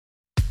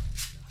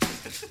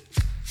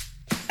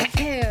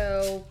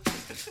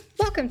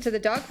Welcome to the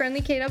Dog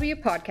Friendly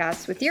KW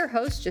podcast with your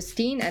hosts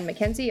Justine and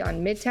Mackenzie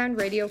on Midtown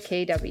Radio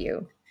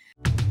KW.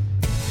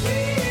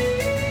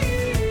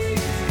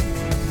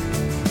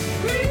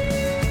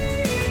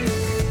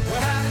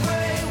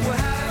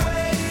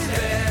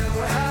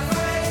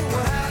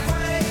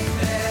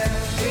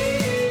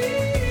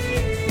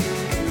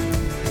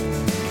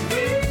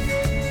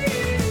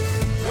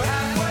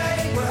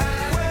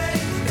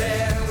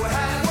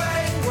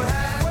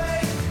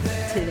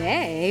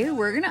 Today,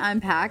 we're going to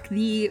unpack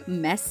the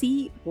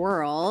messy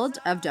world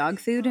of dog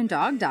food and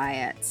dog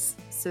diets.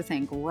 So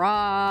think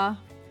raw,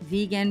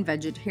 vegan,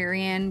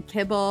 vegetarian,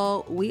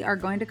 kibble. We are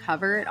going to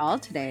cover it all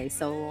today.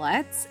 So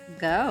let's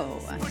go.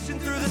 Pushing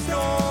through the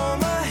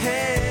storm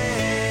ahead.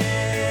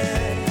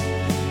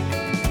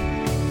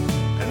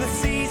 And the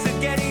seas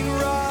are getting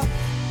rough.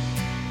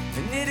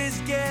 And it is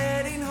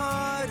getting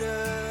harder.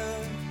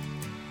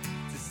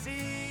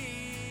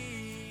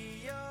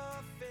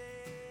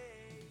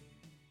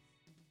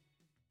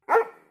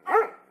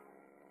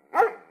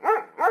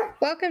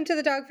 Welcome to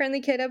the Dog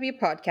Friendly KW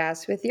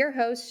podcast with your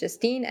hosts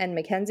Justine and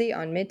Mackenzie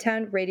on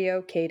Midtown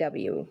Radio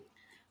KW.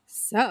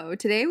 So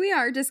today we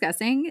are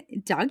discussing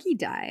doggy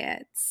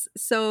diets.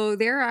 So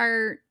there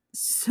are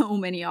so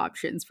many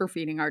options for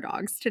feeding our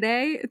dogs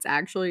today. It's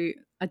actually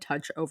a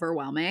touch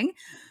overwhelming.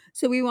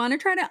 So we want to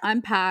try to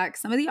unpack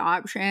some of the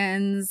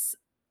options,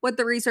 what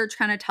the research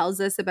kind of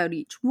tells us about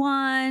each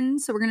one.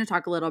 So we're going to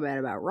talk a little bit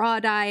about raw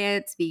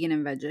diets, vegan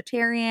and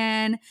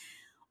vegetarian,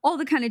 all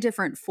the kind of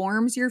different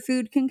forms your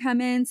food can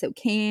come in. So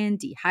canned,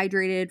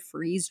 dehydrated,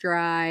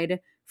 freeze-dried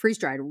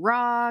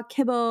raw,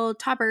 kibble,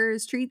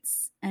 toppers,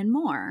 treats, and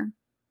more.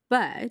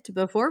 But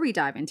before we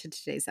dive into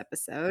today's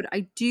episode,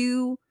 I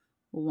do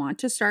want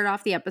to start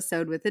off the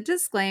episode with a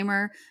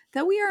disclaimer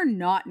that we are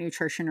not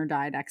nutrition or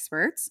diet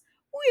experts.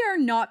 We are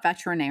not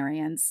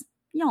veterinarians.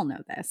 Y'all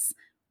know this.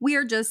 We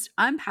are just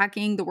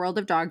unpacking the world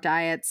of dog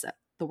diets,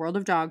 the world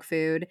of dog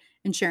food,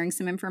 and sharing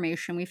some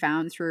information we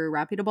found through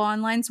reputable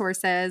online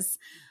sources.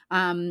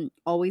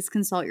 Always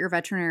consult your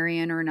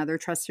veterinarian or another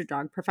trusted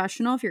dog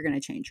professional if you're going to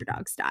change your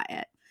dog's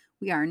diet.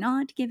 We are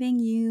not giving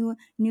you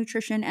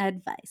nutrition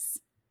advice.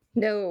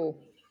 No,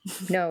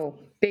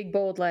 big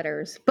bold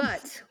letters,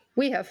 but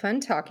we have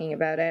fun talking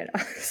about it.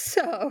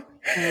 So,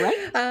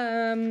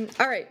 right.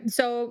 All right.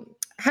 So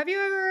have you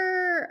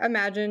ever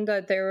imagined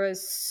that there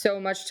was so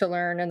much to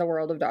learn in the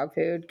world of dog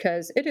food?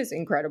 Because it is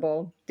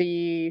incredible.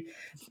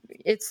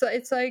 It's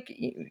like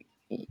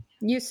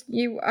it's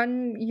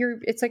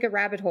like a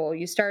rabbit hole.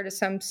 You start at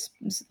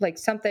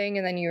something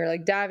and then you're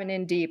like diving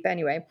in deep.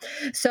 Anyway,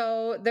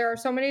 so there are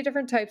so many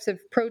different types of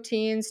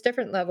proteins,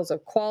 different levels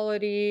of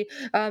quality.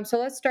 So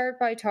let's start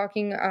by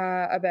talking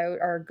about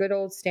our good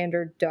old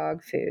standard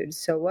dog food.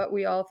 So what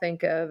we all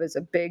think of is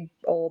a big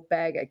old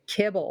bag of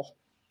kibble.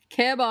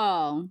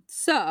 Kibble.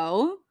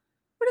 So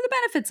what are the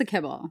benefits of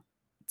kibble?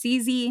 It's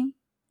easy.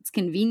 It's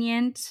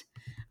convenient.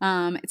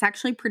 It's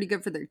actually pretty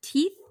good for their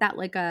teeth. That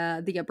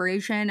the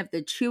abrasion of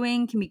the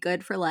chewing can be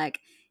good for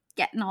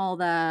getting all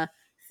the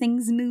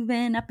things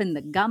moving up in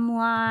the gum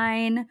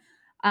line.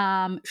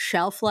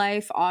 Shelf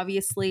life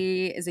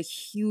obviously is a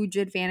huge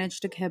advantage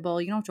to kibble.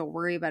 You don't have to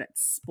worry about it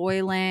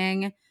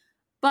spoiling.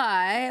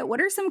 But what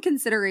are some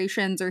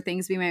considerations or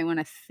things we might want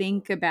to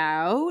think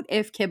about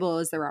if kibble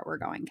is the route we're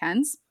going,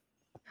 Kens?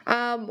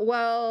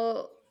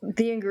 Well,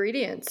 the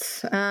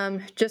ingredients,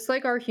 just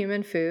like our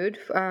human food,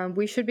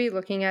 we should be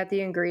looking at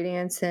the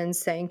ingredients and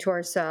saying to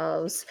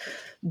ourselves,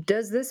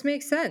 does this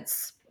make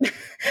sense?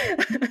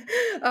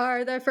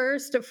 Are the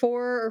first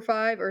 4 or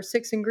 5 or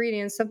 6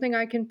 ingredients something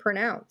I can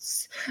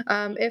pronounce?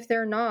 If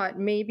they're not,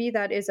 maybe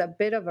that is a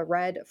bit of a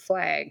red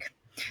flag.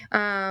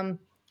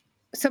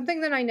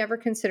 Something that I never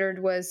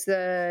considered was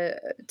the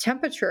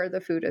temperature the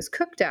food is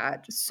cooked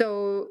at.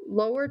 So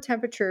lower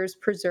temperatures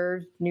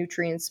preserve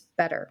nutrients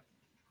better.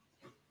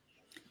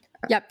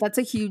 Yep, that's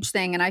a huge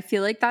thing. And I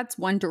feel like that's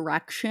one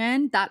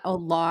direction that a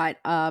lot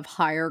of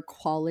higher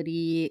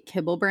quality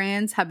kibble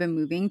brands have been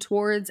moving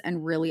towards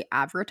and really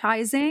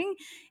advertising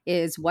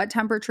is what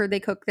temperature they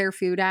cook their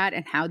food at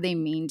and how they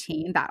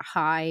maintain that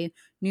high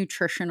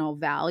nutritional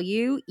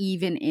value,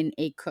 even in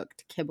a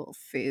cooked kibble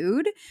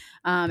food.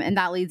 And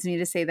that leads me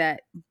to say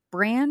that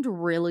brand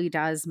really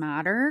does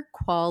matter.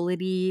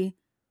 Quality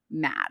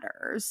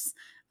matters.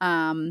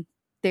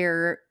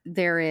 There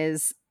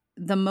is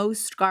the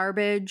most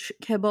garbage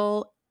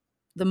kibble,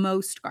 the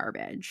most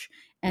garbage.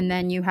 And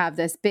then you have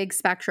this big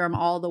spectrum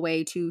all the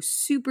way to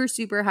super,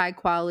 super high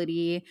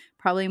quality,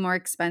 probably more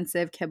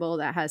expensive kibble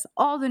that has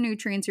all the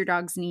nutrients your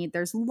dogs need.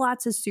 There's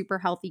lots of super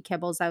healthy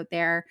kibbles out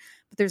there,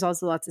 but there's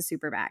also lots of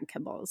super bad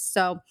kibbles.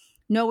 So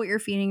know what you're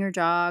feeding your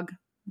dog.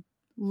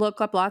 Look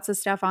up lots of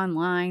stuff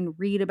online,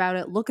 read about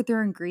it, look at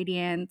their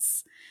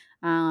ingredients.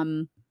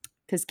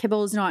 Because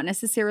kibble is not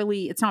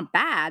necessarily, it's not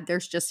bad.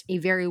 There's just a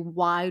very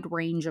wide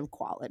range of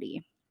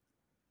quality.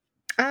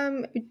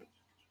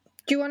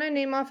 Do you want to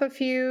name off a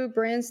few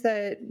brands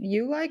that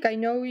you like? I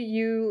know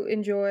you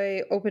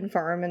enjoy Open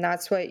Farm, and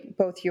that's what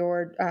both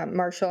your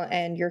Marshall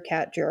and your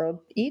cat Gerald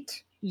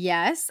eat.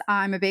 Yes,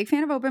 I'm a big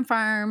fan of Open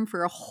Farm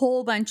for a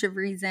whole bunch of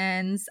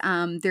reasons.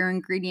 Their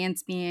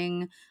ingredients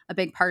being a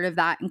big part of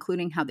that,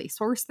 including how they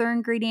source their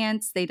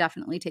ingredients. They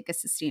definitely take a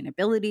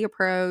sustainability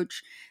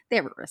approach. They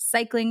have a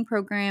recycling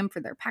program for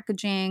their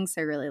packaging,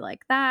 so I really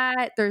like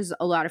that. There's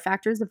a lot of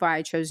factors of why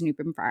I chose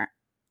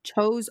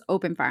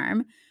Open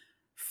Farm.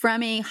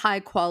 From a high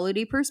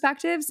quality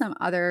perspective, some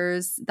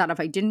others that if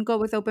I didn't go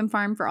with Open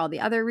Farm for all the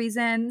other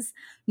reasons,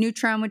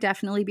 Nutrum would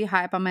definitely be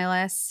high up on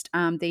my list.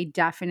 They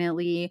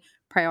definitely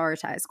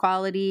prioritize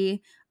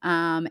quality.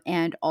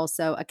 And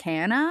also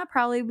Acana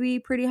probably be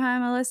pretty high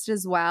on my list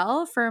as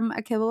well from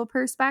a kibble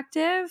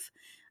perspective.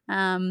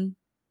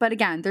 But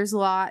again, there's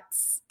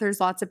lots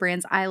of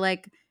brands. I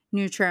like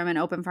Nutrum and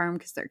Open Farm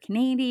because they're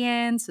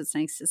Canadian, so it's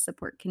nice to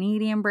support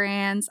Canadian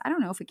brands. I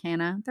don't know if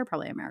Acana, they're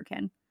probably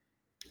American.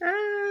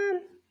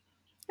 Um,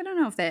 I don't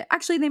know if they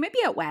might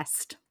be at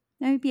West.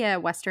 They might be a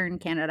Western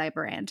Canada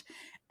brand.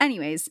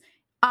 Anyways,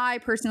 I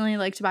personally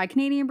like to buy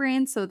Canadian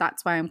brands, so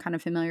that's why I'm kind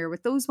of familiar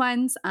with those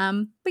ones.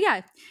 But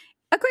yeah,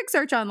 a quick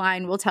search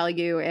online will tell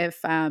you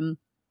if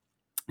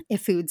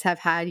foods have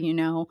had,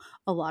 a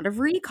lot of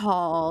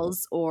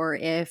recalls or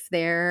if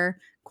their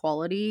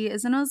quality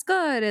isn't as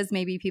good as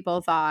maybe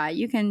people thought.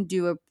 You can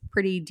do a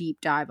pretty deep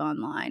dive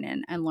online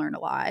and learn a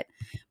lot.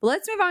 But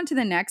let's move on to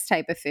the next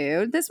type of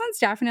food. This one's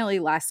definitely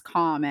less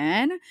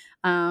common,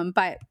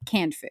 but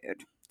canned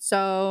food.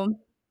 So,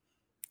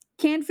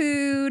 canned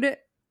food,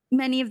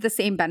 many of the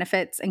same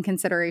benefits and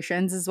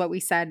considerations as what we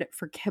said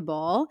for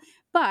kibble,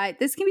 but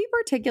this can be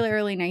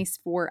particularly nice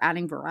for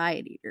adding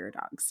variety to your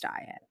dog's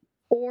diet.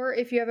 or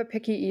if you have a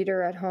picky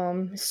eater at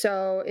home.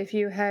 So if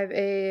you have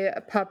a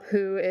pup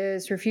who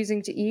is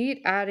refusing to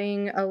eat,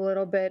 adding a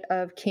little bit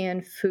of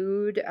canned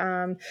food,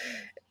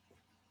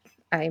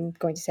 I'm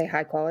going to say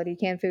high quality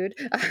canned food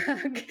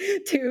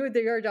to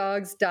your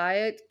dog's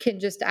diet can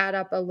just add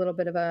up a little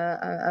bit of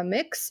a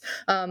mix.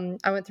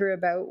 I went through a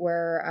bout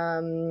where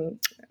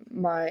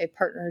my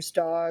partner's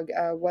dog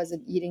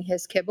wasn't eating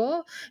his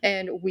kibble,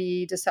 and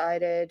we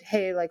decided,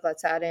 hey, like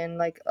let's add in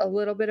like a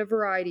little bit of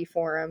variety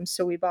for him.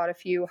 So we bought a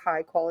few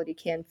high quality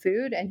canned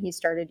food, and he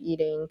started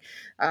eating.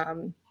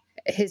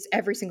 His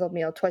every single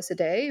meal twice a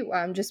day,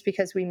 just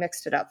because we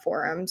mixed it up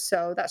for him.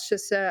 So that's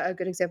just a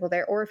good example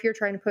there. Or if you're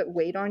trying to put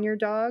weight on your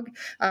dog,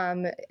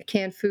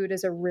 canned food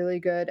is a really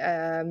good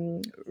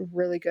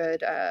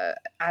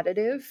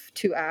additive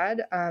to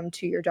add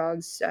to your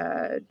dog's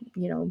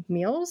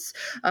meals,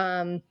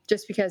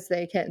 just because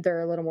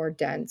they're a little more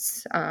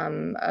dense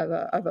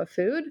of a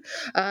food,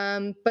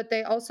 but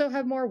they also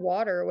have more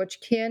water, which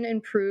can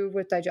improve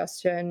with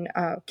digestion,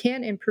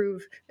 can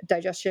improve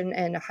digestion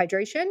and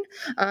hydration.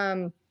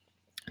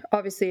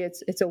 Obviously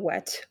it's a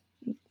wet,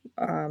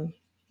 um,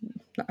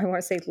 I want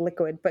to say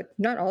liquid, but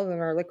not all of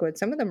them are liquid.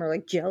 Some of them are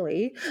like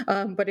jelly,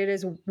 but it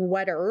is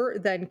wetter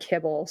than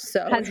kibble.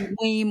 So Has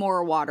way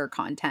more water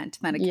content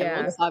than a kibble, yeah.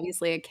 because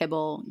obviously a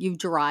kibble, you've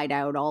dried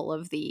out all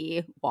of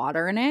the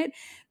water in it.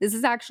 This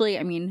is actually,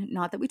 I mean,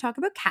 not that we talk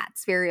about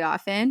cats very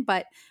often,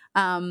 but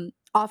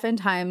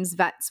oftentimes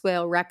vets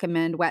will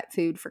recommend wet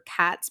food for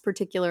cats,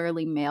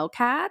 particularly male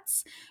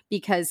cats,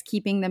 because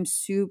keeping them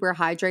super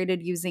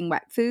hydrated using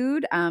wet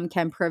food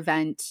can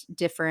prevent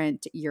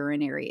different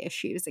urinary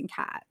issues in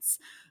cats.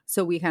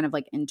 So we kind of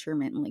like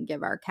intermittently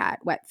give our cat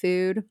wet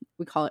food.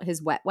 We call it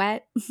his wet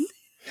wet.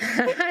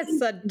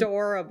 That's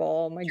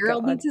adorable. Oh my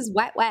Gerald god. needs his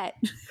wet wet.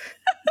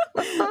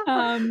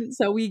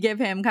 So we give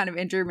him kind of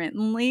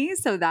intermittently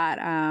so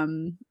that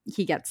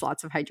he gets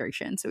lots of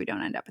hydration so we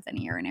don't end up with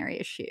any urinary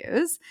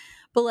issues.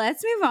 But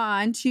let's move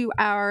on to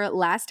our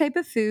last type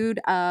of food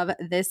of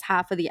this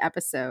half of the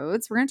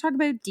episodes. We're going to talk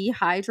about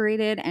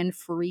dehydrated and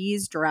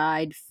freeze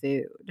dried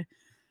food.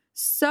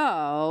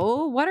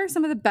 So, what are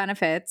some of the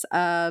benefits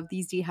of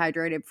these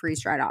dehydrated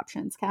freeze dried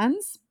options,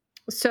 Kens?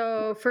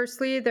 So,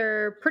 firstly,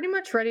 they're pretty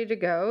much ready to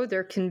go.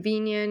 They're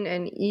convenient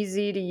and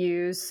easy to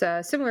use,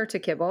 similar to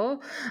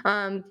kibble.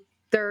 Um,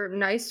 they're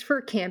nice for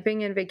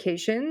camping and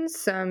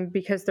vacations,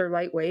 because they're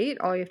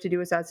lightweight. All you have to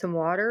do is add some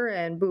water,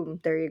 and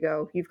boom, there you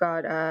go. You've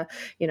got,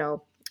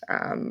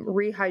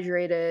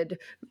 rehydrated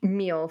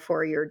meal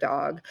for your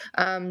dog.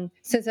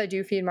 Since I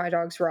do feed my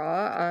dogs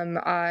raw,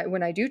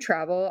 when I do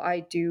travel,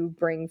 I do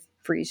bring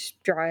freeze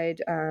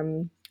dried.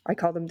 I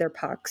call them their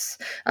pucks,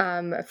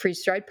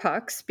 freeze dried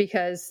pucks,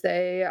 because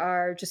they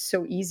are just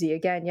so easy.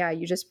 Again, yeah,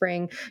 you just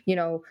bring,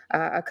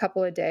 a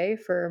couple a day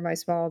for my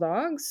small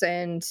dogs,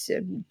 and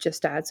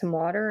just add some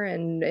water,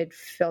 and it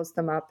fills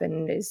them up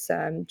and is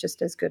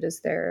just as good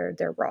as their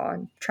raw.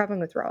 And traveling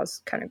with raw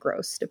is kind of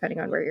gross, depending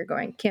on where you're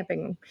going.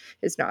 Camping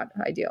is not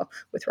ideal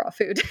with raw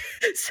food.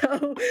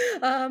 So,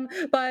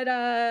 but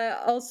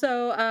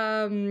also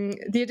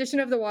the addition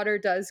of the water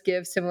does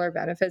give similar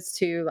benefits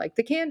to like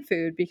the canned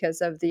food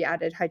because of the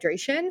added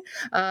hydration,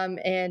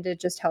 and it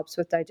just helps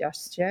with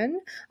digestion,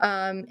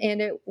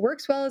 and it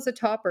works well as a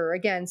topper.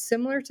 Again,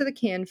 similar to the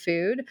canned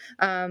food.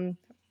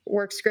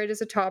 works great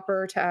as a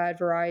topper to add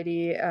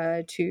variety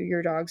to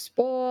your dog's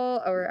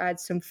bowl, or add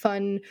some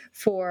fun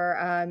for,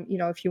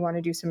 if you want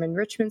to do some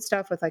enrichment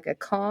stuff with like a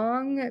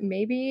Kong,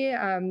 maybe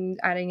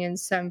adding in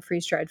some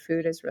freeze-dried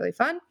food is really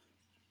fun.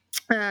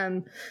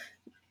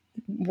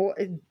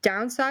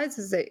 Downsides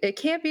is it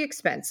can't be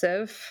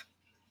expensive.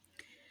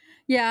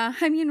 Yeah,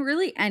 I mean,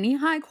 really, any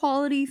high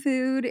quality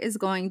food is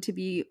going to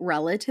be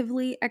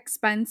relatively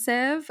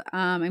expensive.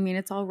 I mean,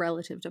 it's all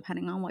relative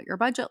depending on what your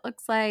budget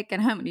looks like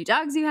and how many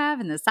dogs you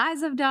have and the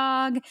size of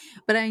dog.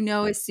 But I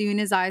know as soon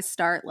as I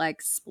start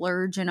like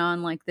splurging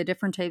on like the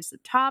different types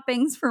of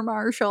toppings for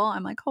Marshall,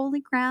 I'm like,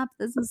 holy crap,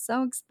 this is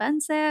so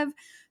expensive.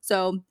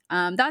 So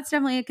that's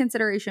definitely a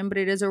consideration, but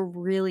it is a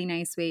really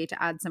nice way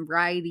to add some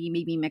variety,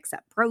 maybe mix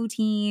up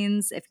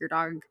proteins if your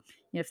dog,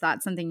 if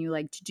that's something you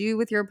like to do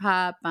with your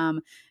pup.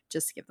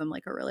 Just give them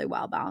like a really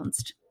well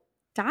balanced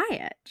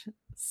diet.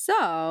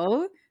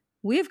 So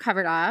we've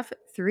covered off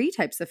 3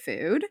 types of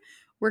food.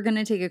 We're going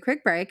to take a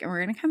quick break and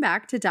we're going to come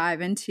back to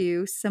dive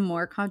into some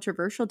more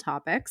controversial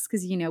topics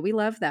because we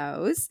love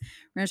those.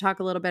 We're going to talk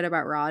a little bit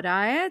about raw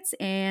diets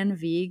and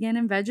vegan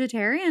and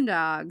vegetarian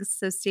dogs.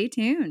 So stay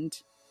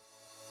tuned.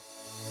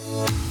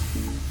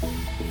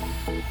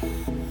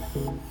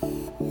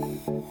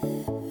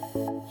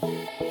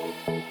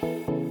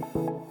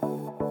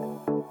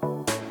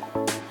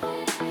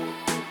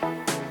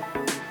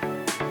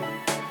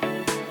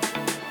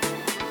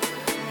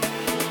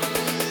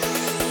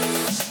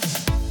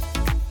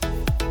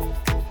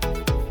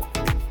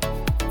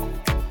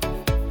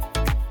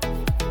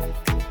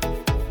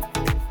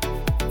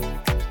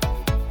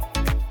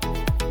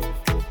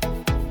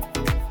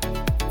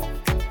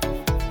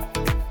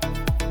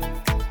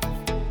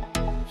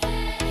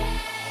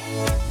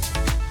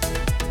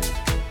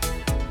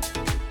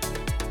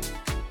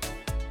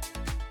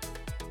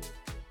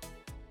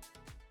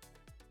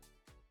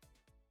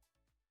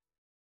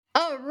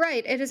 All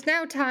right, it is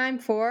now time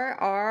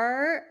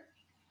for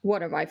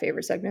one of my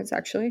favorite segments,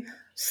 actually,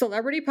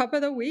 Celebrity Pup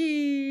of the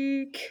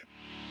Week.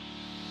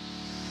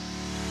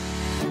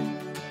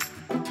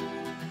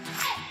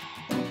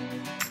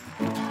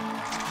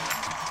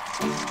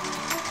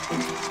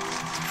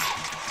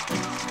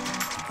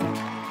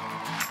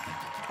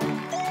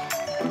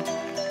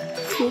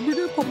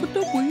 Celebrity Pup of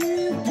the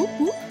Week. Whoop,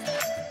 whoop.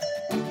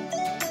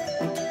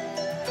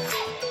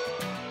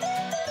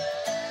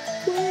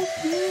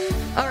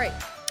 All right,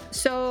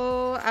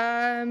 so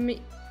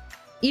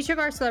each of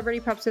our Celebrity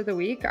Pups of the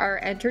Week are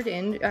entered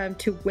in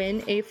to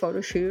win a photo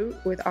shoot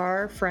with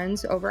our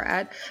friends over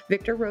at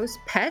Victor Rose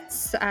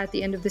Pets at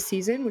the end of the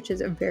season, which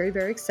is very,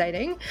 very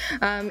exciting.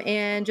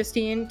 And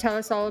Justine, tell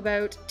us all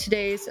about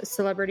today's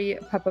Celebrity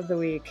Pup of the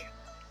Week.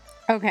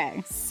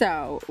 Okay,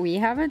 so we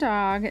have a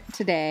dog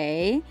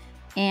today,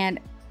 and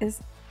is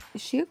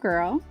she a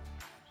girl?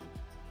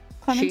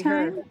 Clementine? She,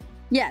 her.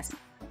 Yes.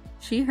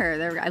 She,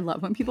 her. I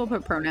love when people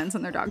put pronouns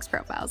on their dog's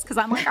profiles because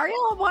I'm like, are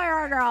you a boy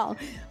or a girl?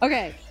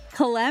 Okay.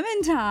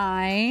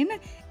 Clementine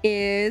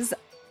is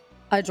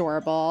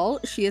adorable.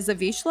 She is a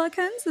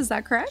Vizslakens. Is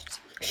that correct?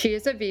 She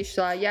is a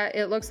Vizsla. Yeah,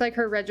 it looks like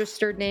her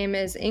registered name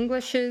is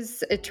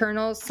English's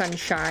Eternal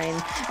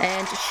Sunshine.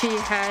 And she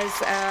has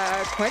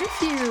quite a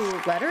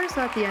few letters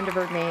at the end of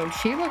her name.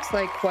 She looks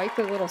like quite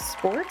the little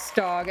sports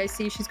dog. I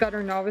see she's got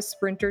her novice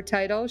sprinter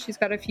title. She's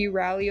got a few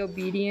rally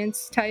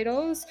obedience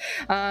titles.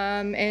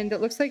 And it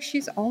looks like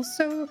she's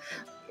also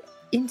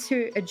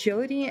into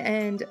agility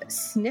and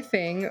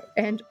sniffing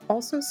and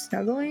also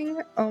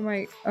snuggling. Oh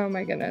my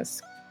goodness.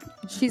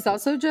 She's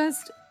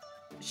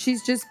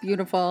just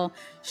beautiful.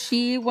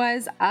 She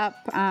was up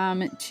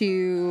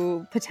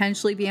to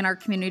potentially be in our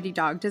community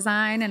dog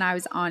design, and I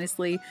was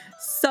honestly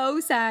so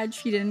sad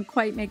she didn't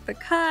quite make the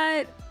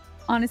cut.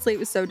 Honestly, it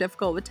was so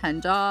difficult with 10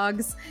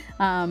 dogs,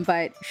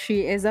 but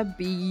she is a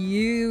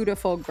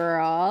beautiful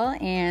girl,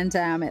 and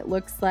it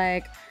looks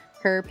like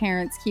her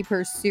parents keep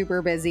her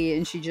super busy,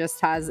 and she just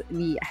has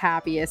the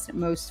happiest,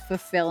 most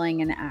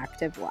fulfilling and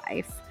active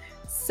life.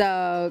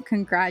 So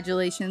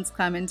congratulations,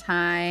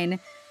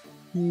 Clementine.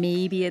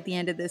 Maybe at the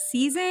end of the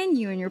season,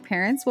 you and your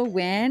parents will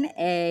win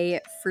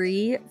a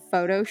free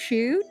photo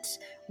shoot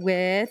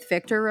with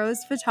Victor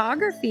Rose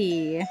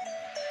Photography.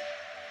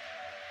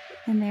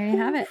 And there you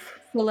have it.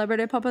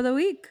 Celebrity Pup of the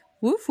Week.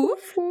 Woof,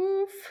 woof.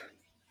 Woof,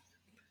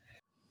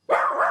 woof.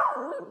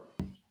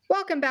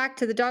 Welcome back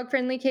to the Dog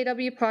Friendly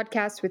KW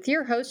podcast with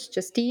your hosts,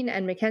 Justine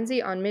and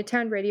Mackenzie on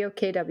Midtown Radio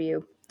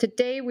KW.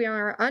 Today we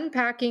are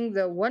unpacking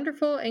the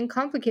wonderful and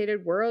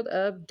complicated world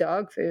of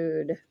dog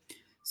food.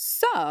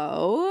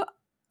 So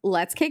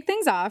let's kick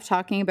things off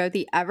talking about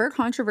the ever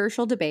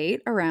controversial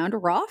debate around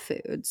raw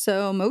food.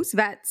 So most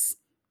vets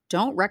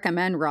don't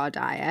recommend raw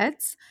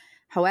diets.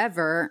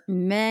 However,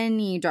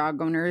 many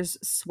dog owners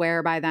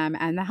swear by them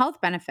and the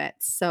health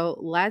benefits. So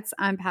let's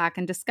unpack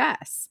and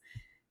discuss.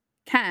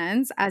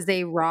 Kens, as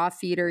a raw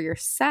feeder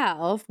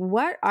yourself,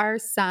 what are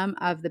some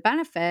of the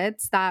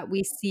benefits that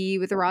we see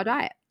with a raw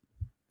diet?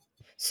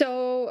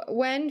 So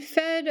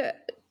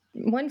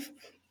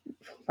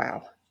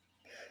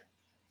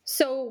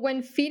So,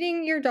 when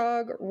feeding your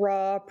dog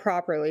raw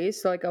properly,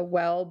 so like a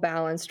well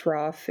balanced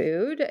raw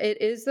food,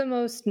 it is the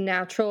most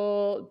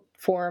natural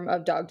form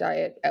of dog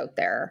diet out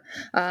there.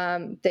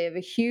 They have a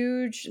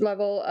huge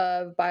level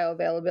of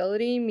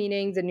bioavailability,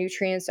 meaning the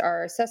nutrients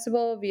are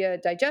accessible via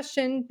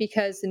digestion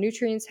because the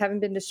nutrients haven't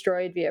been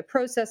destroyed via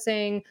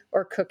processing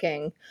or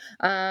cooking.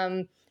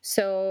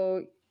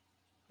 So,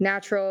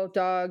 natural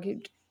dog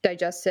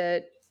digests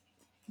it,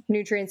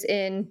 nutrients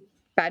in,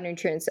 bad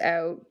nutrients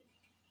out,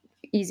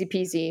 easy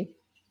peasy,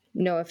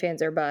 no ifs,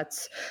 ands, or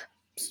buts.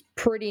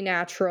 Pretty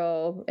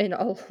natural, and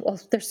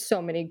there's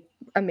so many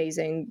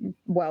amazing,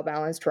 well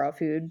balanced raw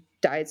food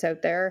diets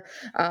out there.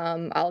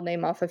 I'll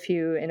name off a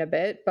few in a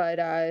bit, but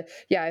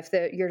yeah, if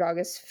your dog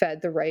is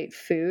fed the right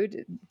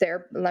food,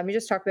 let me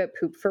just talk about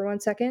poop for 1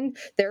 second.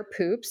 Their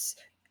poops.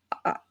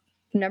 Uh,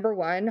 Number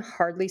one,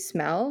 hardly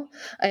smell,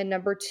 and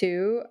number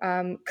two,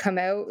 come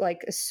out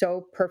like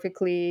so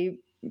perfectly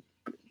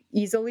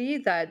easily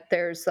that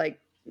there's like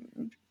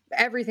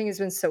everything has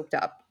been soaked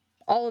up.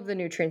 All of the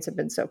nutrients have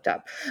been soaked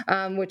up,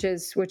 which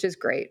is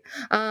great.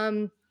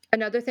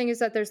 Another thing is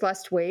that there's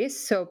less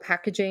waste, so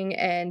packaging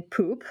and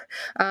poop.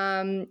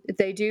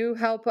 They do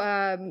help.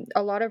 A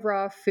lot of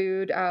raw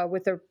food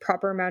with a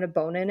proper amount of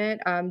bone in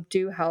it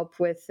do help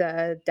with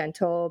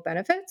dental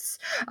benefits.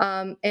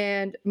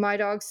 And my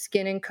dog's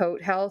skin and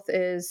coat health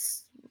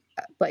is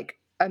like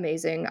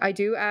amazing. I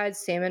do add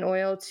salmon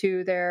oil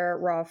to their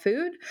raw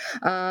food.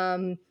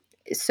 And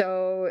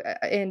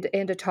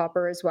a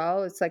topper as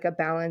well. It's like a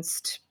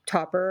balanced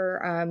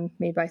topper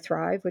made by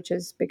Thrive, which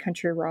is Big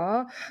Country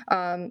Raw.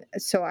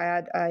 So I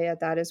add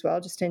that as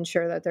well, just to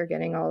ensure that they're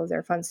getting all of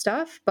their fun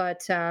stuff.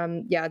 But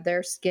yeah,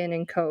 their skin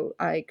and coat,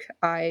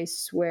 I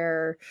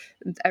swear,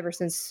 ever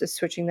since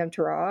switching them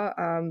to raw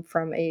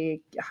from a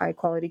high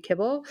quality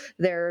kibble,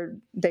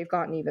 they've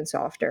gotten even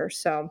softer.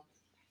 So,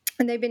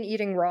 and they've been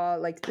eating raw,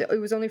 like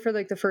it was only for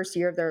like the first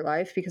year of their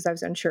life because I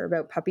was unsure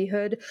about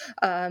puppyhood,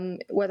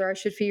 whether I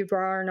should feed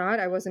raw or not.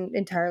 I wasn't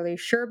entirely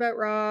sure about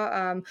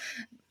raw,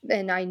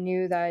 and I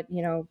knew that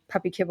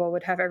puppy kibble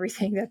would have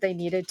everything that they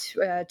needed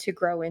to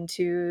grow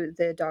into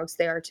the dogs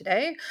they are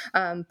today.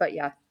 But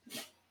yeah,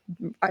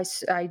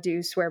 I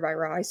do swear by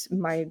raw.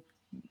 My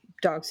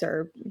dogs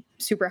are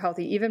super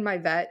healthy. Even my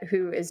vet,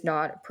 who is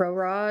not pro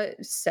raw,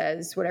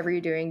 says whatever you're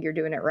doing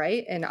it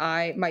right. And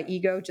my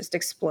ego just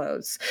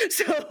explodes.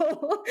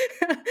 So,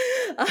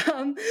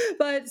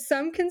 but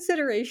some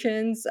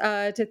considerations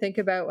to think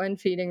about when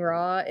feeding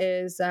raw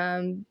is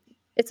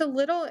it's a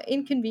little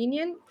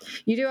inconvenient.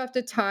 You do have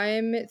to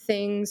time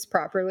things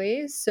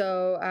properly.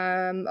 So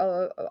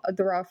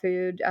the raw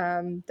food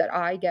that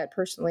I get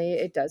personally,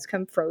 it does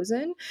come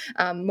frozen.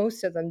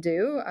 Most of them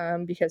do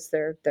because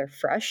they're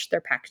fresh,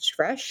 they're packaged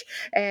fresh,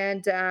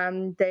 and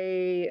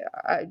they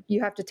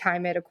you have to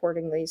time it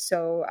accordingly.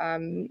 So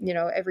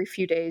every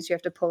few days you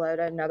have to pull out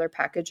another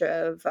package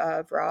of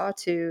raw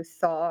to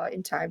thaw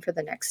in time for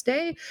the next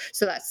day.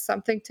 So that's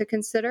something to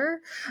consider.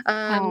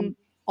 Um,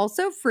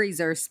 Also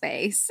freezer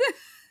space.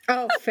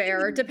 Oh,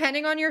 fair.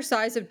 Depending on your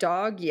size of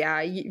dog,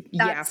 yeah, yeah,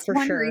 That's for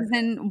one sure.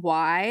 reason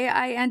why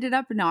I ended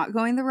up not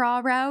going the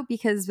raw route,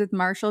 because with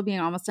Marshall being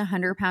almost a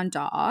 100-pound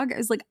dog, I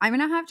was like, I'm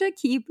going to have to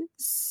keep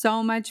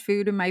so much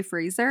food in my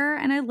freezer.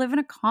 And I live in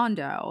a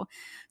condo.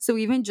 So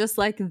even just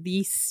like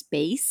the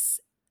space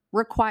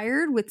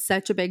required with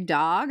such a big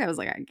dog, I was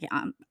like,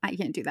 I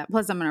can't do that.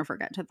 Plus, I'm going to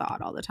forget to thaw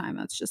it all the time.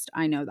 That's just,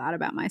 I know that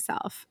about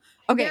myself.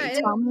 Yeah, Okay,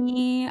 and tell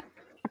me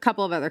a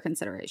couple of other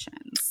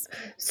considerations.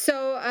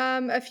 so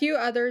a few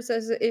others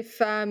as if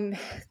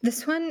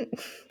this one,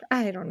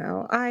 I don't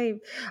know. So,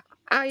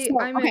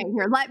 I'm okay, a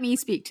here, let me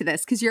speak to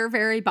this because you're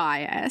very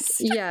biased.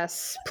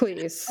 yes,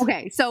 please.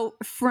 Okay, so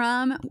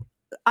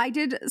I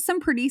did some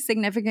pretty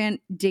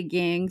significant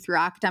digging through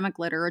academic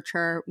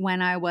literature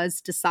when I was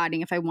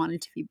deciding if I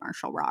wanted to feed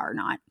Marshall raw or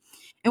not.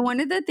 And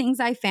one of the things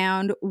I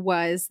found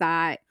was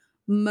that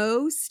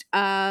most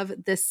of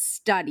the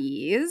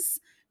studies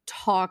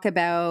talk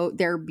about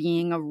there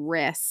being a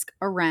risk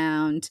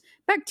around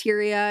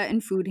bacteria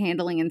and food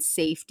handling and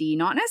safety,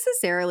 not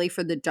necessarily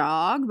for the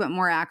dog, but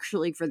more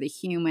actually for the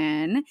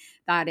human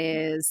that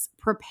is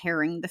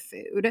preparing the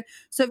food.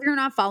 So if you're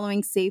not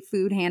following safe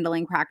food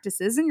handling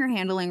practices and you're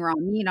handling raw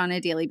meat on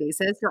a daily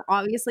basis, you're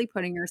obviously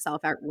putting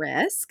yourself at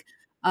risk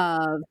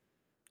of,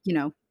 you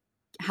know,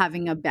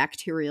 having a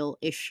bacterial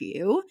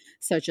issue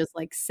such as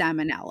like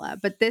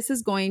salmonella. But this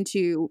is going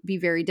to be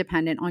very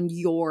dependent on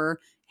your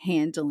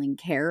handling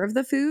care of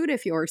the food.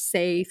 If you're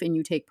safe and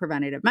you take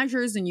preventative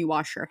measures and you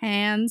wash your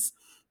hands,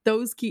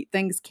 those key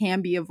things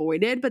can be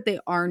avoided, but they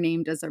are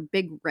named as a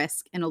big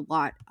risk in a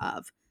lot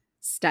of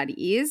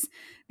studies.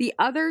 The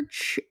other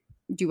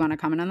do you want to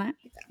comment on that?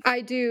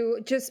 I do,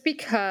 just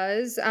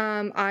because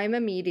I'm a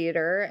meat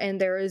eater and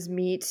there is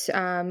meat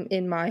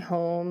in my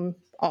home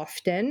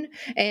often.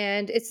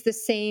 And it's the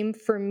same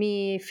for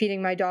me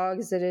feeding my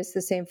dogs, it is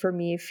the same for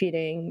me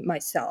feeding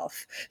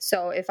myself.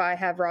 So if I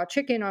have raw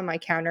chicken on my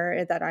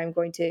counter that I'm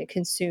going to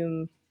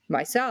consume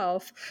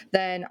myself,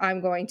 then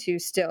I'm going to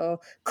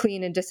still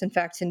clean and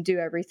disinfect and do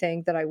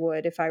everything that I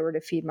would if I were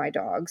to feed my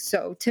dog.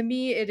 So to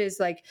me, it is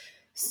like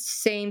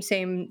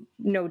same,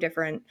 no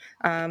different.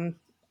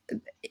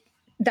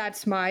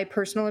 That's my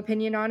personal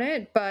opinion on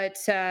it. But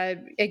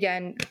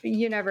again,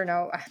 you never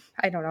know.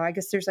 I don't know. I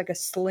guess there's like a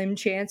slim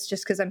chance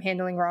just because I'm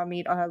handling raw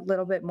meat a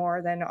little bit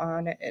more than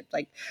on it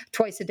like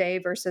twice a day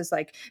versus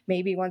like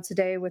maybe once a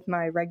day with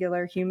my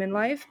regular human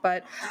life.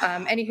 But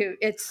anywho,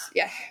 it's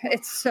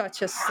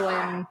such a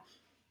slim.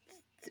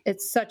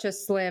 It's such a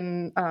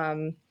slim.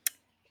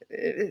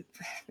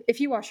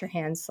 If you wash your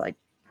hands, like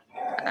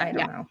I Yeah.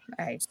 don't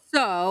know.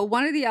 So,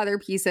 one of the other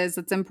pieces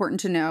that's important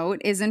to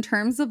note is in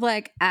terms of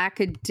like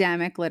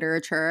academic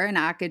literature and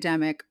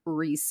academic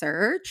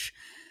research,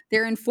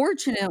 there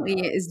unfortunately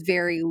is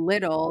very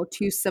little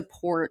to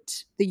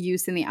support the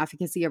use and the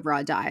efficacy of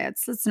raw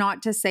diets. That's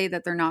not to say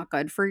that they're not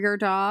good for your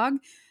dog.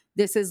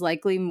 This is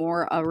likely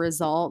more a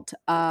result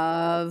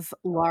of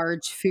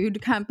large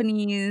food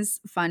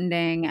companies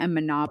funding and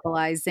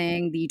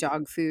monopolizing the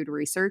dog food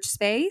research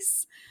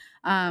space.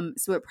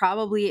 So it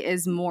probably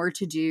is more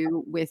to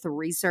do with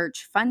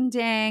research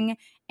funding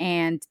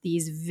and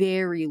these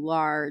very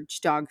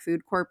large dog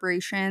food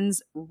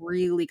corporations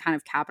really kind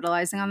of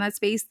capitalizing on that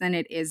space than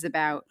it is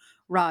about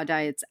raw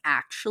diets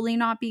actually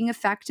not being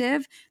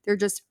effective. They're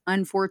just,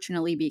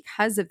 unfortunately,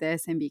 because of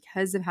this and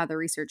because of how the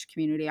research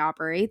community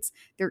operates,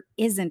 there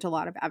isn't a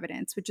lot of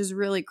evidence, which is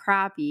really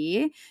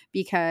crappy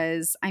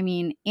because, I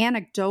mean,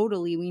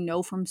 anecdotally, we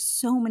know from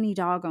so many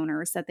dog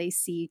owners that they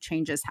see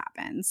changes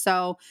happen.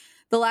 So,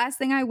 the last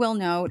thing I will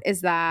note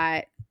is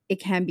that it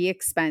can be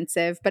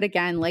expensive. But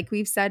again, like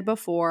we've said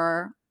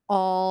before,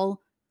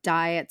 all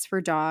diets for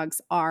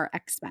dogs are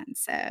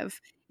expensive.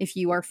 If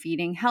you are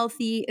feeding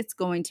healthy, it's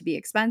going to be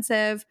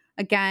expensive.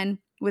 Again,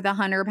 with a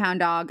 100-pound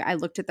dog, I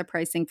looked at the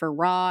pricing for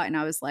raw and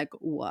I was like,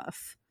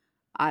 woof.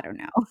 I don't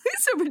know.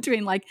 So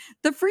between like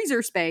the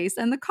freezer space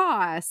and the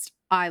cost,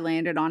 I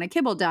landed on a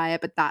kibble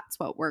diet, but that's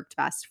what worked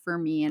best for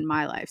me and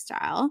my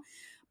lifestyle.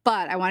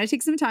 But I want to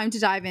take some time to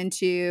dive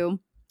into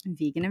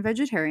vegan and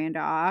vegetarian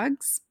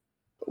dogs.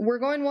 We're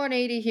going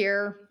 180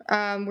 here.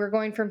 We're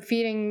going from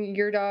feeding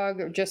your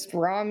dog just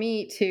raw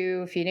meat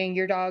to feeding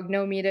your dog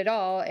no meat at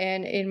all.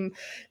 And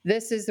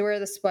this is where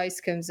the spice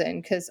comes in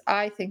because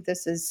I think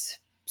this is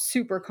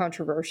super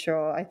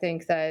controversial. I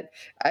think that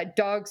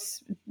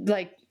dogs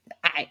like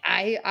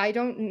I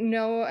don't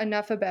know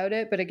enough about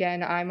it, but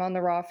again, I'm on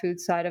the raw food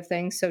side of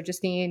things. So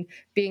just being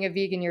a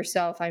vegan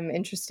yourself, I'm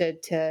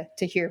interested to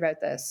hear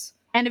about this.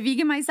 And a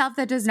vegan myself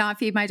that does not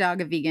feed my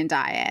dog a vegan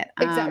diet.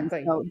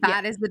 Exactly. So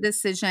Yeah. that is the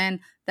decision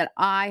that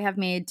I have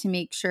made to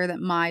make sure that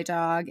my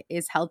dog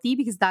is healthy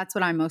because that's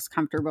what I'm most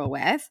comfortable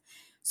with.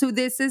 So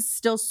this is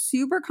still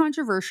super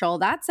controversial.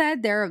 That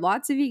said, there are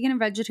lots of vegan and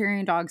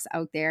vegetarian dogs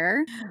out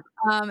there.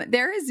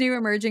 There is new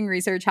emerging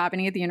research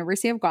happening at the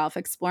University of Guelph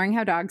exploring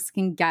how dogs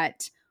can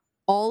get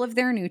all of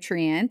their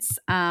nutrients,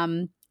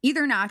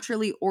 either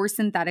naturally or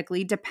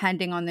synthetically,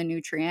 depending on the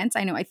nutrients.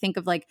 I know I think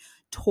of like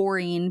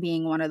taurine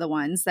being one of the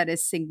ones that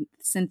is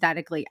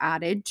synthetically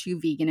added to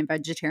vegan and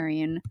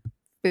vegetarian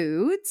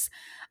foods.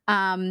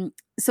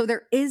 So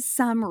there is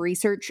some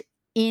research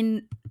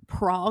in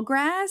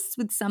progress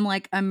with some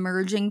like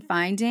emerging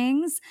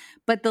findings,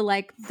 but the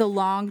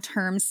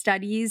long-term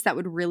studies that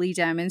would really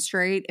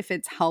demonstrate if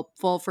it's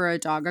helpful for a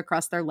dog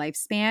across their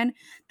lifespan,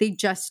 they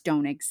just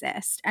don't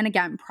exist. And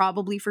again,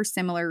 probably for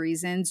similar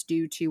reasons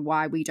due to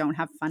why we don't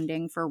have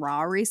funding for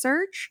raw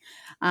research,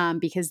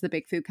 because the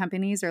big food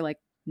companies are like,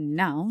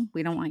 no,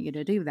 we don't want you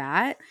to do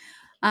that.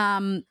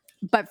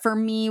 But for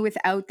me,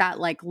 without that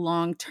like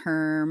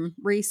long-term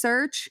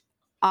research,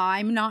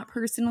 I'm not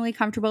personally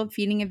comfortable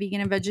feeding a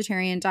vegan and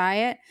vegetarian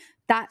diet.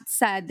 That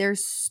said,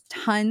 there's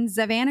tons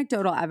of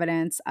anecdotal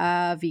evidence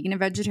of vegan and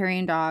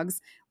vegetarian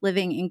dogs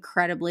living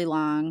incredibly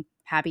long,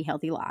 happy,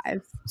 healthy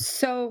lives.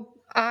 So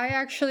I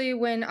actually,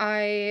 when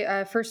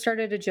I first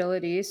started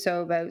agility,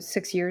 so about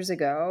 6 years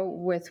ago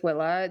with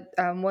Willa,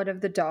 one of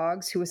the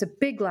dogs who was a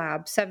big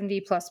lab,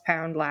 70+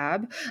 pound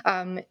lab,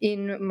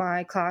 in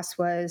my class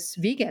was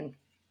vegan.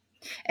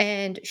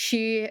 And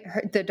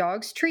the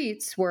dog's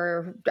treats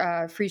were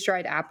freeze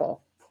dried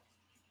apple.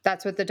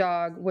 That's what the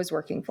dog was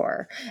working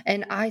for.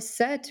 And I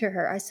said to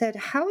her, I said,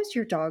 how is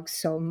your dog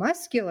so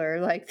muscular?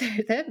 Like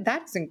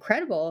that's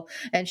incredible.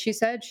 And she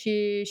said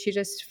she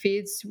just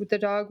feeds the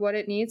dog what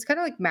it needs, kind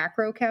of like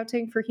macro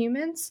counting for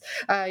humans.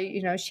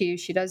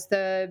 She does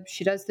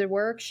the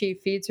work. She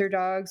feeds her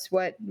dogs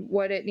what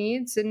it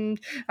needs,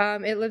 and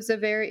it lives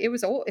it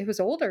was old. It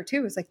was older too.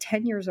 It was like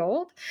 10 years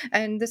old,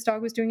 and this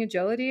dog was doing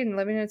agility and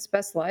living its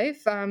best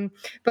life.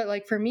 But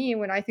like for me,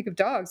 when I think of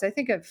dogs, I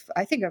think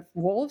of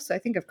wolves. I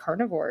think of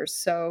carnivores.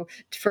 So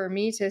for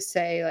me to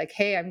say like,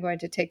 hey, I'm going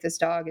to take this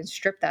dog and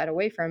strip that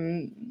away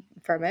from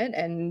it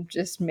and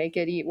just make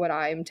it eat what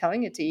I'm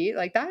telling it to eat,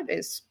 like that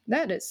is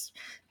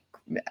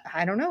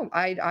I don't know.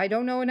 I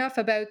don't know enough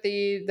about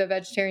the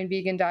vegetarian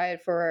vegan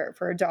diet for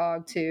a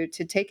dog to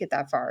take it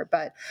that far.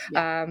 But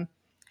Yeah.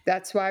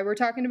 That's why we're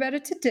talking about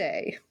it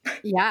today.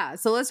 Yeah.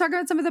 So let's talk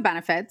about some of the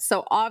benefits.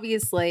 So,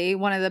 obviously,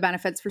 one of the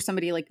benefits for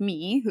somebody like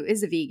me who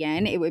is a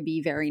vegan, it would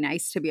be very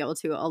nice to be able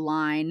to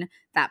align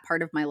that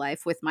part of my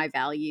life with my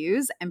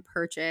values and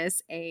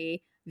purchase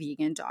a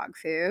vegan dog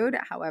food.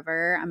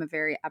 However, I'm a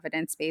very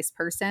evidence based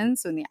person.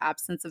 So, in the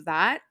absence of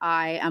that,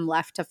 I am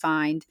left to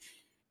find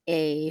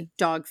a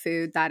dog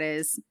food that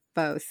is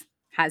both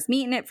has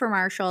meat in it for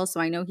Marshall, so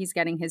I know he's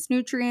getting his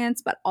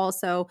nutrients, but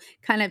also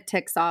kind of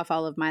ticks off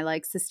all of my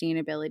like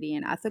sustainability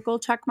and ethical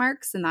check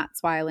marks. And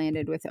that's why I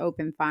landed with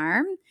Open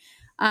Farm.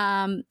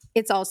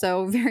 It's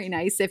also very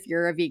nice if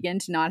you're a vegan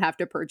to not have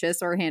to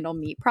purchase or handle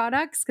meat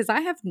products because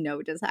I have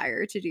no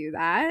desire to do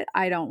that.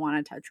 I don't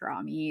want to touch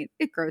raw meat,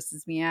 it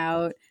grosses me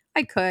out.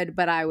 I could,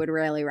 but I would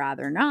really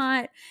rather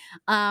not.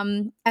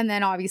 And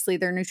then obviously,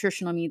 their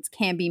nutritional needs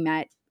can be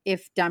met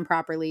if done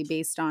properly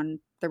based on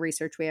the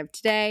research we have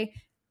today.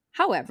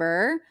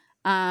 However,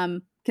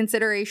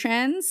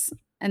 considerations,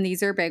 and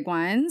these are big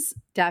ones,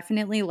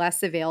 definitely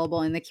less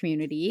available in the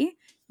community.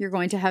 You're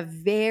going to have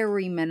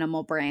very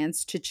minimal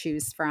brands to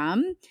choose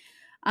from.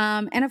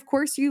 And of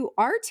course, you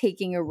are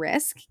taking a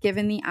risk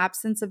given the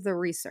absence of the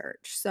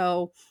research.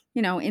 So,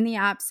 in the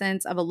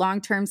absence of a long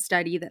term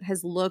study that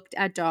has looked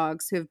at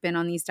dogs who have been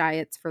on these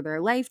diets for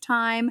their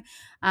lifetime,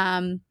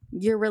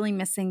 you're really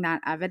missing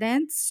that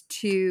evidence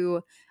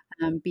to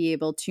be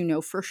able to know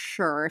for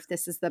sure if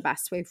this is the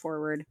best way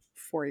forward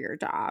for your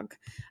dog.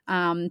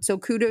 So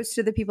kudos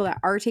to the people that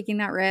are taking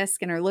that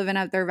risk and are living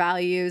out their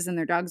values and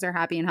their dogs are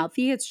happy and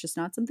healthy. It's just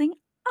not something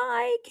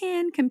I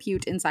can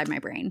compute inside my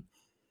brain.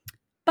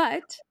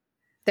 But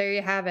there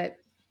you have it.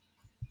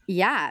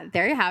 Yeah,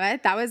 there you have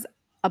it. That was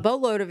a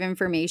boatload of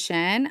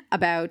information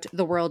about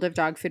the world of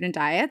dog food and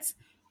diets.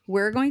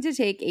 We're going to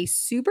take a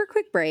super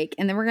quick break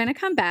and then we're going to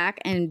come back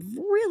and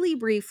really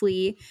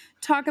briefly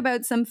talk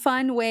about some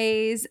fun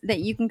ways that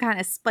you can kind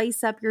of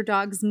spice up your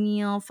dog's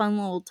meal, fun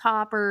little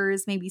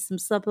toppers, maybe some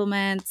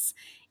supplements,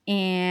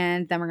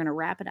 and then we're going to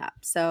wrap it up.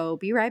 So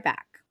be right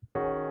back.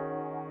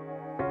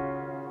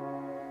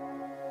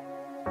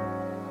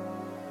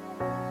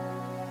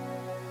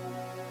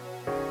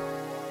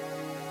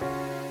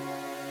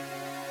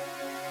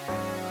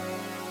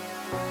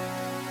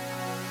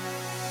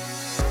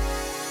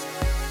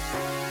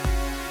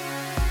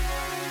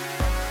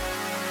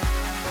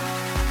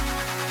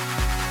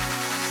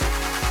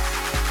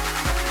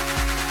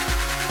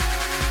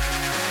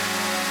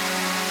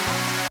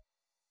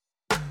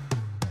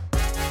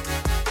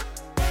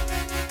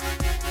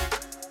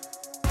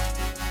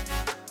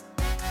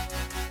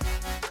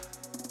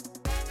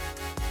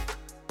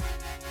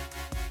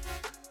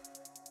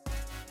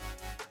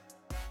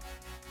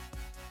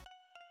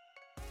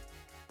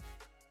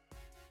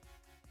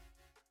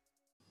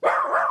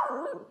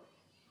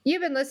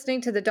 You've been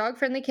listening to the Dog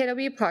Friendly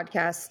KW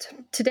podcast.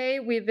 Today,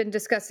 we've been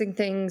discussing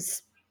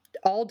things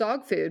all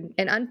dog food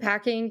and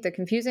unpacking the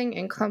confusing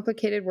and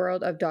complicated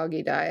world of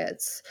doggy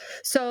diets.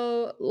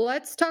 So,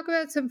 let's talk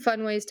about some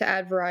fun ways to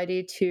add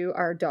variety to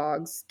our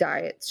dogs'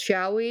 diets,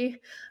 shall we?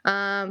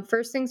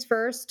 First things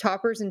first,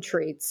 toppers and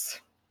treats.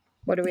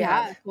 What do we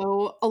have?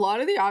 So a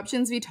lot of the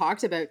options we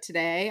talked about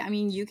today, I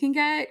mean, you can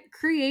get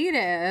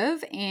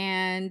creative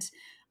and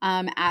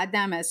add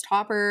them as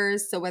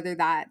toppers. So whether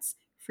that's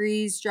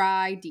freeze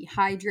dried,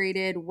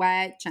 dehydrated,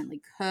 wet,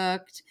 gently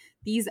cooked,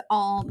 these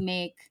all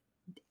make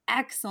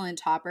excellent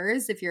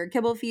toppers. If you're a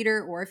kibble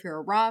feeder or if you're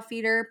a raw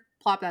feeder,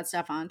 plop that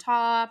stuff on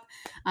top.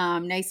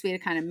 Nice way to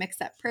kind of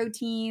mix up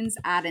proteins,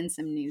 add in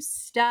some new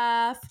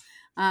stuff.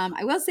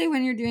 I will say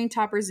when you're doing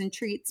toppers and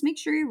treats, make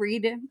sure you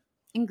read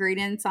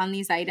ingredients on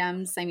these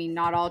items. I mean,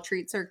 not all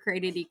treats are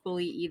created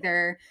equally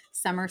either.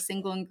 Some are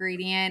single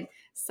ingredient,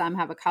 some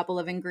have a couple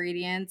of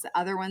ingredients,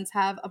 other ones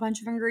have a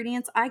bunch of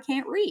ingredients I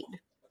can't read.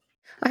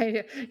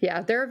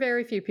 Yeah, there are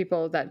very few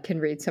people that can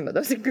read some of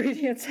those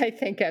ingredients, I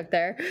think, out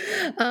there.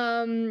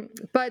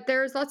 But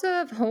there's lots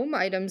of home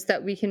items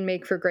that we can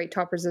make for great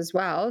toppers as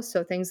well.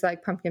 So things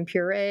like pumpkin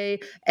puree,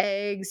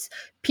 eggs,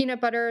 peanut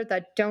butter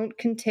that don't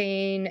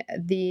contain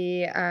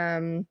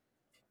the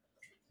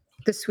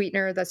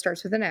sweetener that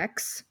starts with an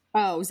X.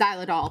 Oh,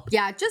 xylitol.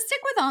 Yeah, just stick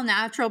with all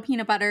natural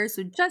peanut butter,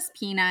 so just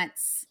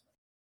peanuts.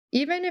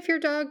 Even if your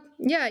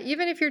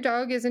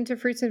dog is into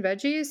fruits and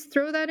veggies,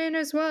 throw that in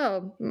as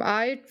well.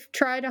 I've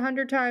tried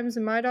 100 times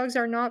and my dogs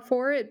are not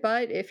for it,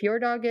 but if your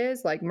dog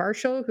is, like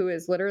Marshall, who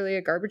is literally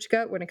a garbage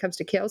gut when it comes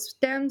to kale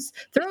stems,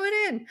 throw it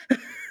in.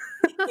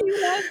 He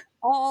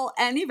loves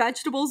any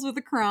vegetables with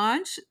a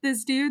crunch.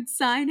 This dude,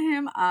 sign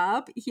him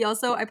up.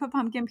 I put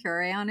pumpkin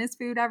puree on his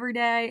food every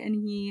day and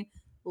he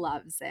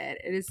loves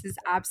it. It is his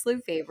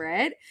absolute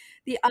favorite.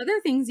 The other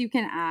things you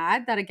can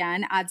add that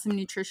again add some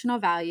nutritional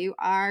value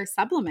are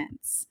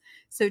supplements.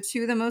 So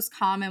two of the most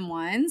common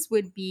ones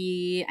would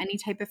be any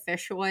type of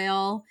fish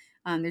oil.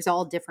 There's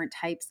all different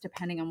types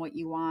depending on what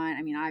you want.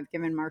 I mean, I've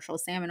given Marshall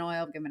salmon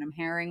oil, I've given him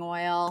herring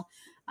oil.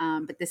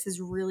 But this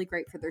is really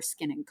great for their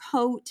skin and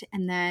coat.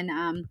 And then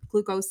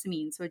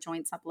glucosamine, so a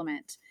joint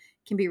supplement,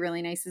 can be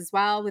really nice as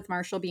well. With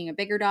Marshall being a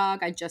bigger dog,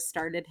 I just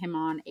started him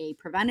on a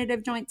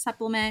preventative joint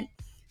supplement.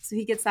 So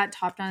he gets that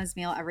topped on his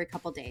meal every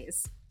couple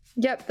days.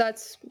 Yep,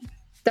 that's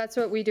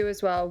what we do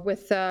as well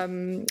with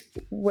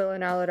Will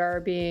and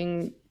Aladar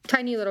being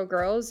tiny little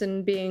girls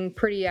and being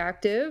pretty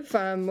active.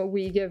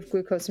 We give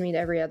glucosamine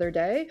every other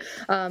day.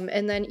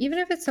 And then even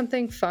if it's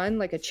something fun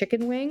like a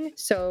chicken wing,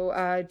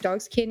 so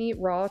dogs can't eat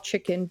raw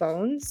chicken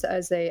bones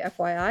as a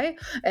FYI.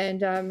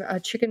 And a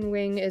chicken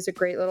wing is a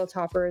great little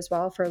topper as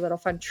well for a little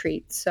fun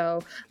treat.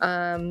 So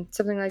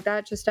something like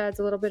that just adds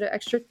a little bit of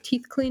extra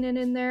teeth cleaning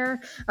in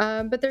there.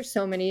 But there's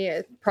so many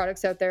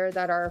products out there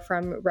that are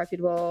from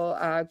reputable,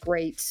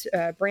 great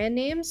brand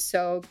names.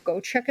 So go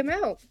check them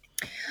out.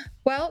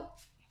 Well,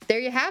 there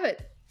you have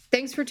it.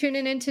 Thanks for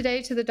tuning in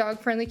today to the Dog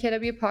Friendly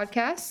KW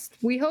podcast.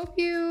 We hope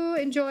you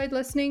enjoyed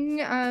listening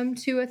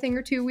to a thing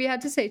or two we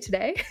had to say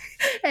today.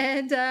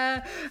 And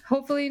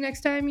hopefully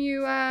next time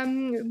you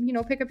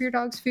pick up your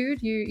dog's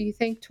food, you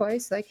think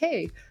twice, like,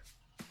 hey,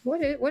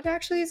 what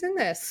actually is in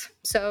this?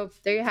 So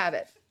there you have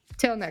it.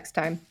 Till next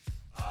time.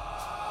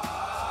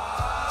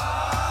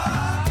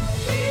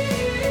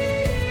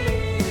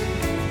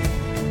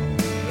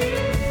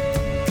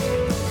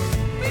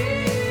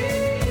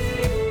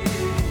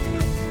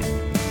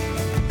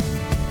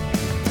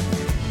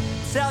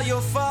 Tell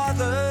your father